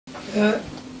Uh,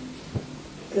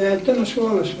 Dennis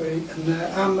Wallersby, and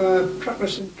I'm a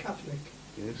practicing Catholic.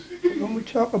 Yes. When we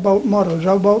talk about models,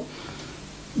 how about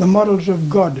the models of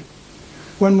God?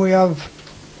 When we have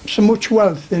so much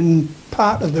wealth in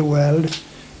part of the world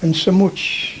and so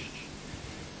much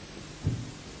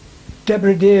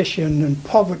degradation and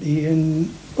poverty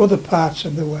in other parts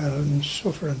of the world and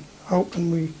suffering, how can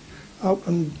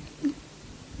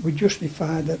we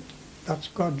justify that that's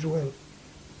God's will?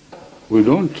 We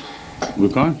don't. We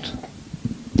can't.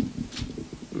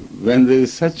 When there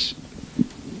is such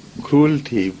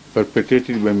cruelty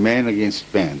perpetrated by man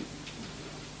against man,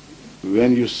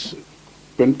 when you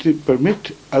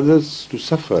permit others to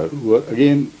suffer, who are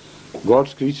again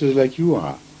God's creatures like you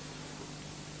are,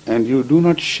 and you do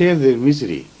not share their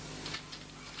misery,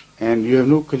 and you have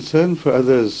no concern for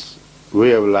others'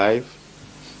 way of life,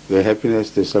 their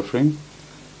happiness, their suffering,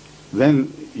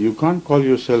 then you can't call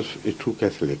yourself a true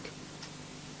Catholic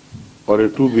or a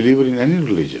true believer in any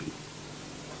religion.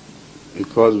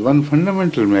 Because one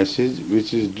fundamental message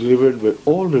which is delivered by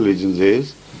all religions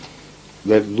is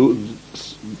that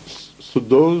so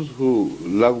those who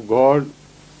love God,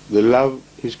 they love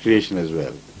His creation as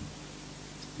well.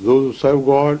 Those who serve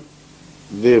God,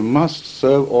 they must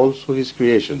serve also His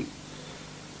creation.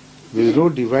 There is no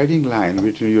dividing line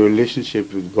between your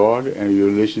relationship with God and your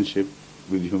relationship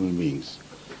with human beings.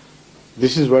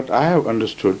 This is what I have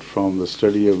understood from the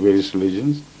study of various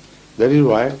religions. That is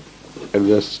why at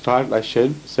the start I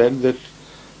said that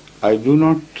I do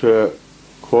not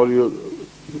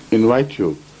invite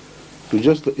you to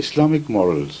just the Islamic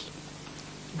morals,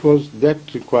 because that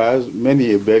requires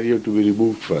many a barrier to be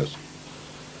removed first,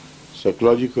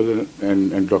 psychological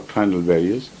and doctrinal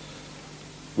barriers.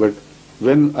 But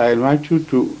when I invite you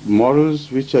to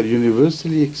morals which are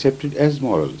universally accepted as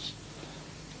morals,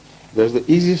 that's the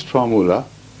easiest formula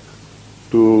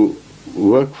to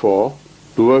work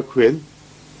with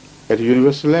at a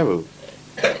universal level.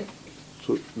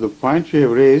 So the point you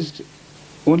have raised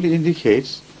only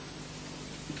indicates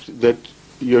that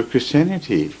your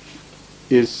Christianity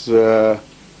is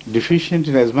deficient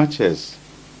in as much as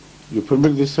you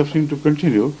permit this suffering to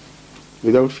continue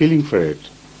without feeling for it.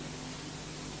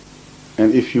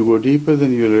 And if you go deeper,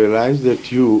 then you will realize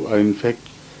that you are in fact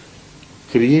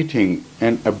creating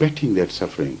and abetting that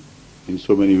suffering in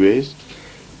so many ways,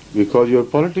 because your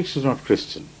politics is not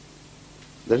Christian.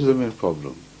 That is the main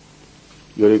problem.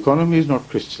 Your economy is not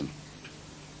Christian.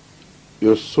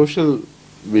 Your social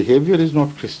behavior is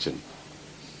not Christian.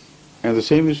 And the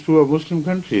same is true of Muslim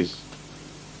countries.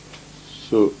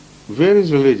 So where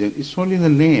is religion? It's only in the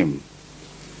name.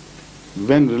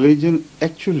 When religion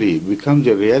actually becomes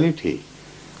a reality,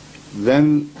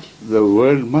 then the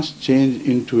world must change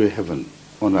into a heaven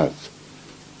on earth.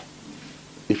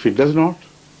 If it does not,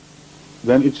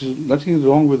 then it is nothing is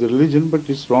wrong with the religion, but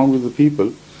it's wrong with the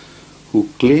people who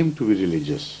claim to be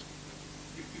religious.